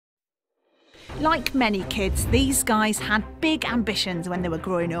Like many kids, these guys had big ambitions when they were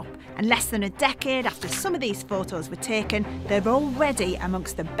growing up, and less than a decade after some of these photos were taken, they're already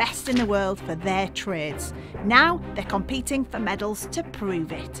amongst the best in the world for their trades. Now they're competing for medals to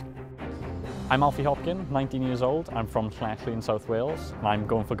prove it. I'm Alfie Hopkin, 19 years old. I'm from Llanelli in South Wales, and I'm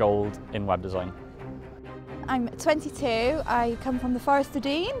going for gold in web design. I'm 22, I come from the Forest of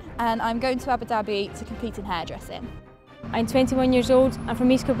Dean, and I'm going to Abu Dhabi to compete in hairdressing. I'm 21 years old, I'm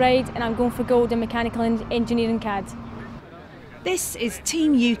from East Kilbride and I'm going for gold in mechanical engineering CAD. This is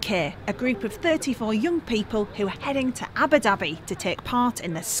Team UK, a group of 34 young people who are heading to Abu Dhabi to take part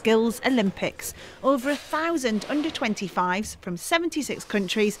in the Skills Olympics. Over 1,000 under-25s from 76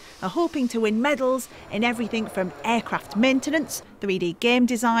 countries are hoping to win medals in everything from aircraft maintenance, 3D game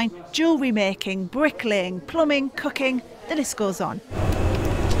design, jewellery making, bricklaying, plumbing, cooking, the list goes on.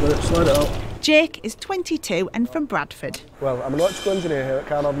 Slide it out. Jake is 22 and from Bradford. Well, I'm an electrical engineer here at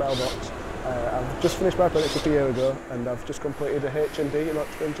Carnarvon Metal Box. I've just finished my apprenticeship a year ago and I've just completed a HND in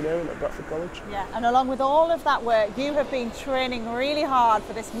electrical engineering at Bradford College. Yeah, and along with all of that work, you have been training really hard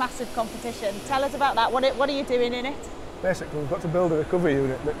for this massive competition. Tell us about that. What are you doing in it? Basically, we've got to build a recovery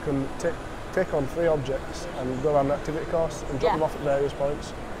unit that can take on 3 objects and go around an activity course and drop them off at various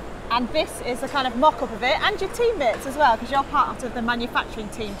points. And this is a kind of mock-up of it, and your teammates as well, because you're part of the manufacturing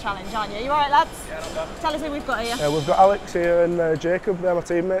team challenge, aren't you? You all right, lads? Yeah, not bad. Tell us who we've got here. We've got Alex here and Jacob, they're my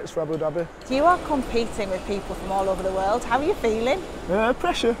teammates for Abu Dhabi. You are competing with people from all over the world. How are you feeling?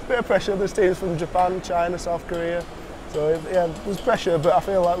 Pressure, bit of pressure. There's teams from Japan, China, South Korea. So yeah, there's pressure, but I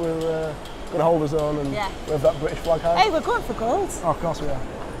feel like we're going to hold our own and wave that British flag high. Hey, we're going for gold. Oh, of course we are.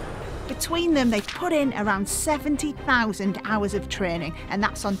 Between them, they've put in around 70,000 hours of training, and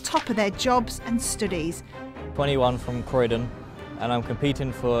that's on top of their jobs and studies. 21 from Croydon, and I'm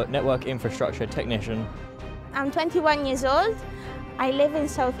competing for network infrastructure technician. I'm 21 years old. I live in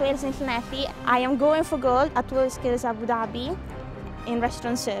South Wales in Llanelli. I am going for gold at World Skills Abu Dhabi in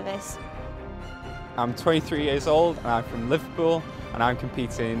restaurant service. I'm 23 years old and I'm from Liverpool and I'm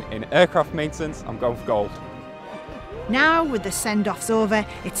competing in aircraft maintenance. I'm going for gold. Now, with the send-offs over,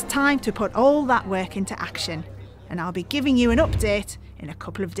 it's time to put all that work into action. And I'll be giving you an update in a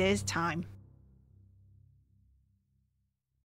couple of days' time.